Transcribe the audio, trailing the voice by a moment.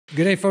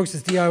Good day folks,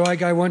 it's DIY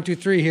Guy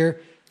 123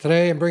 here.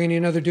 Today I'm bringing you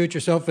another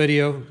do-it-yourself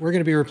video. We're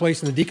going to be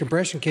replacing the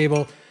decompression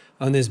cable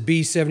on this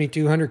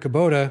B7200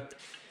 Kubota.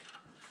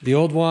 The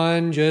old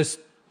one just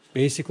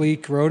basically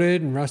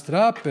corroded and rusted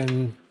up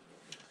and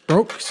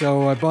broke,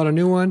 so I bought a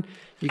new one.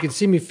 You can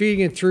see me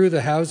feeding it through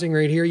the housing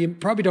right here. You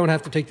probably don't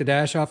have to take the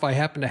dash off. I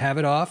happen to have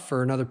it off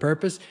for another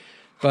purpose.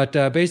 But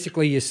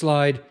basically you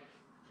slide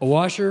a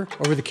washer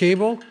over the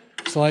cable,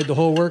 slide the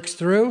whole works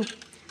through,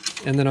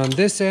 and then on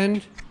this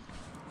end,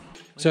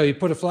 so you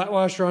put a flat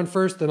washer on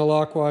first, then a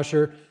lock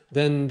washer,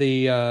 then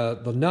the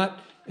nut,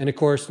 and of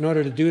course, in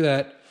order to do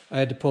that, I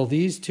had to pull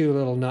these two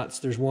little nuts.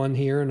 There's one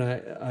here, and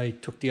I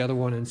took the other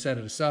one and set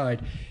it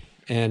aside,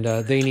 and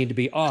they need to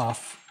be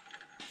off,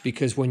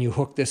 because when you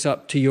hook this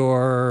up to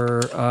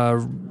your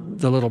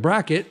the little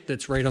bracket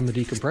that's right on the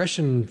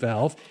decompression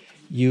valve,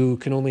 you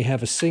can only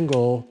have a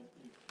single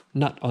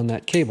nut on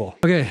that cable.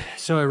 Okay,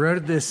 so I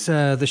routed this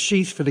the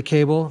sheath for the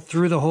cable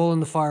through the hole in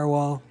the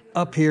firewall,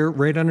 up here,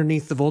 right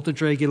underneath the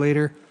voltage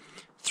regulator,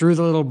 through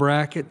the little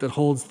bracket that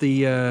holds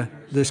the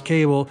this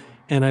cable,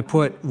 and I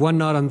put one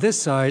nut on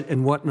this side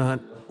and one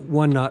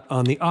nut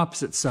on the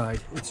opposite side.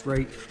 It's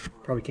right,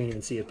 probably can't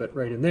even see it, but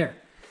right in there.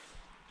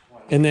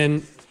 And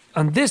then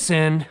on this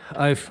end,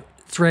 I've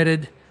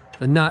threaded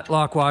the nut,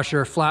 lock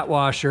washer, flat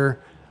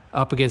washer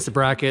up against the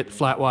bracket,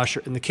 flat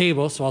washer, and the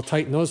cable, so I'll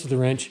tighten those with a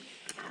wrench.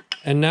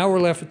 And now we're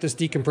left with this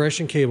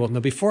decompression cable. Now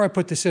before I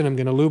put this in, I'm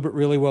going to lube it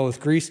really well with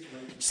grease,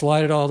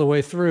 slide it all the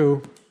way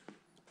through,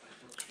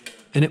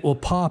 and it will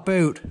pop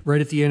out right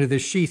at the end of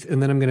this sheath,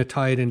 and then I'm going to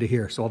tie it into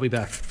here. So I'll be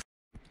back.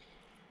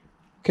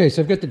 Okay,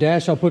 so I've got the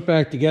dash all put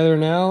back together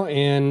now,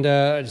 and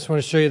I just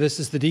want to show you, this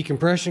is the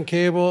decompression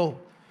cable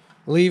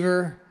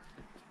lever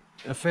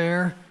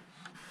affair,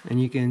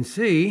 and you can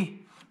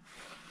see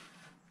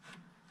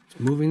it's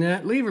moving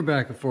that lever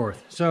back and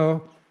forth.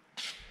 So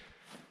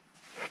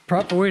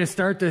proper way to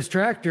start this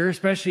tractor,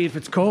 especially if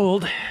it's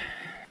cold,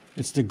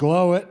 is to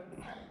glow it.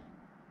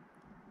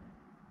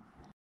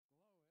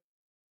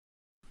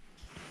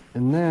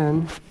 And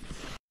then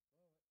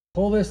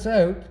pull this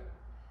out,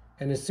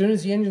 and as soon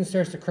as the engine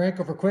starts to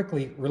crank over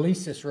quickly,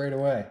 release this right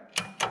away.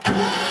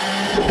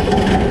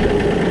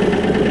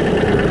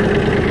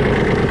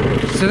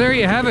 So there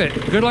you have it.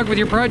 Good luck with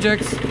your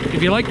projects.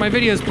 If you like my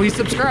videos, please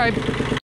subscribe.